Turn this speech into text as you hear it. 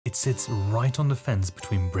It sits right on the fence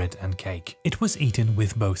between bread and cake. It was eaten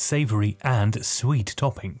with both savory and sweet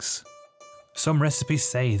toppings. Some recipes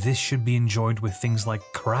say this should be enjoyed with things like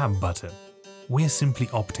crab butter. We're simply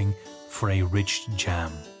opting for a rich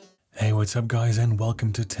jam. Hey, what's up guys, and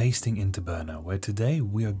welcome to Tasting Interburner, where today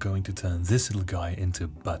we are going to turn this little guy into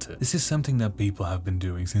butter. This is something that people have been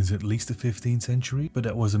doing since at least the 15th century, but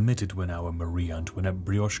that was omitted when our Marie Antoinette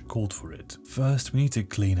brioche called for it. First, we need to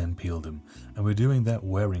clean and peel them, and we're doing that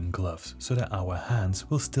wearing gloves, so that our hands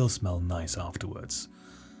will still smell nice afterwards.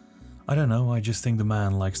 I don't know, I just think the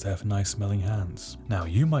man likes to have nice smelling hands. Now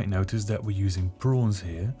you might notice that we're using prawns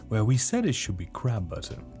here, where we said it should be crab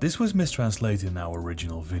butter. This was mistranslated in our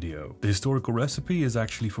original video. The historical recipe is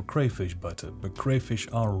actually for crayfish butter, but crayfish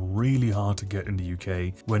are really hard to get in the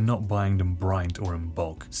UK. We're not buying them brined or in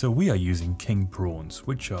bulk, so we are using king prawns,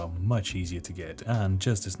 which are much easier to get and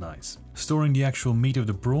just as nice. Storing the actual meat of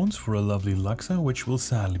the prawns for a lovely laksa, which will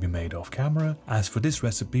sadly be made off camera. As for this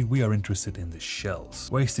recipe, we are interested in the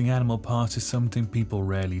shells. Wasting animal parts is something people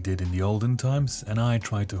rarely did in the olden times, and I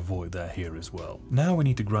try to avoid that here as well. Now we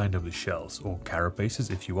need to grind up the shells, or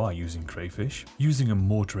carapaces if you are using crayfish, using a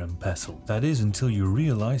mortar and pestle. That is until you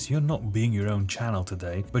realize you're not being your own channel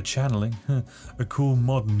today, but channeling a cool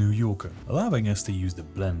modern New Yorker, allowing us to use the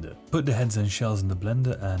blender. Put the heads and shells in the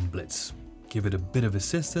blender and blitz. Give it a bit of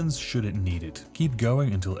assistance should it need it. Keep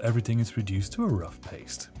going until everything is reduced to a rough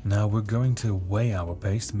paste. Now we're going to weigh our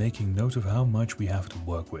paste, making note of how much we have to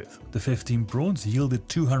work with. The 15 prawns yielded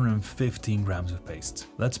 215 grams of paste.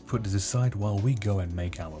 Let's put this aside while we go and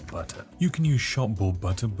make our butter. You can use shop bought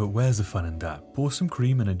butter, but where's the fun in that? Pour some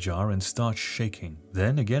cream in a jar and start shaking.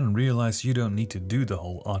 Then again realize you don't need to do the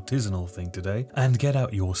whole artisanal thing today and get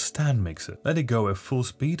out your stand mixer. Let it go at full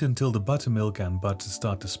speed until the buttermilk and butter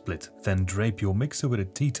start to split. Then drape your mixer with a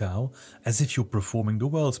tea towel as if you're performing the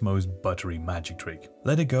world's most buttery magic trick.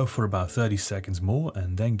 Let it go for about 30 seconds more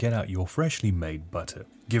and then get out your freshly made butter.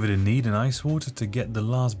 Give it a knead in ice water to get the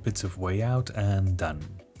last bits of whey out and done.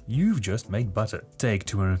 You've just made butter. Take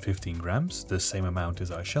 215 grams, the same amount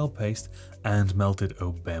as our shell paste, and melt it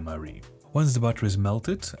au bain-marie. Once the butter is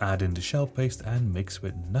melted, add in the shell paste and mix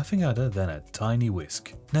with nothing other than a tiny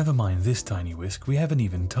whisk. Never mind this tiny whisk, we have an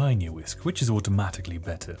even tinier whisk, which is automatically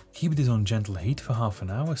better. Keep this on gentle heat for half an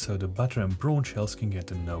hour so the butter and prawn shells can get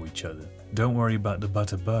to know each other. Don't worry about the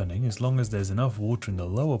butter burning, as long as there's enough water in the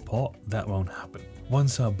lower pot, that won't happen.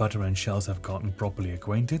 Once our butter and shells have gotten properly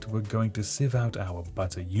acquainted, we're going to sieve out our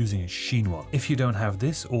butter using a chinois. If you don't have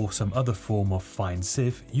this or some other form of fine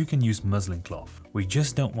sieve, you can use muslin cloth. We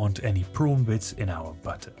just don't want any prawn bits in our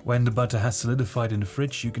butter. When the butter has solidified in the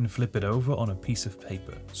fridge, you can flip it over on a piece of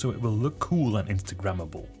paper, so it will look cool and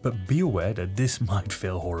Instagrammable. But be aware that this might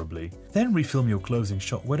fail horribly. Then refilm your closing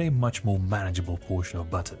shot with a much more manageable portion of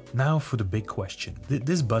butter. Now for the big question. Did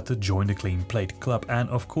this butter join the Clean Plate Club? And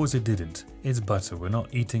of course it didn't. It's butter, we're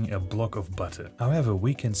not eating a block of butter. However,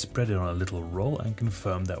 we can spread it on a little roll and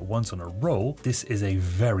confirm that once on a roll, this is a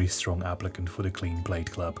very strong applicant for the Clean Plate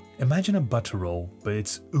Club. Imagine a butter roll, but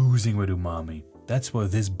it's oozing with umami. That's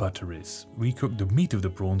what this butter is. We cooked the meat of the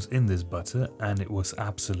prawns in this butter and it was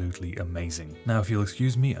absolutely amazing. Now if you'll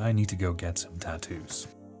excuse me, I need to go get some tattoos.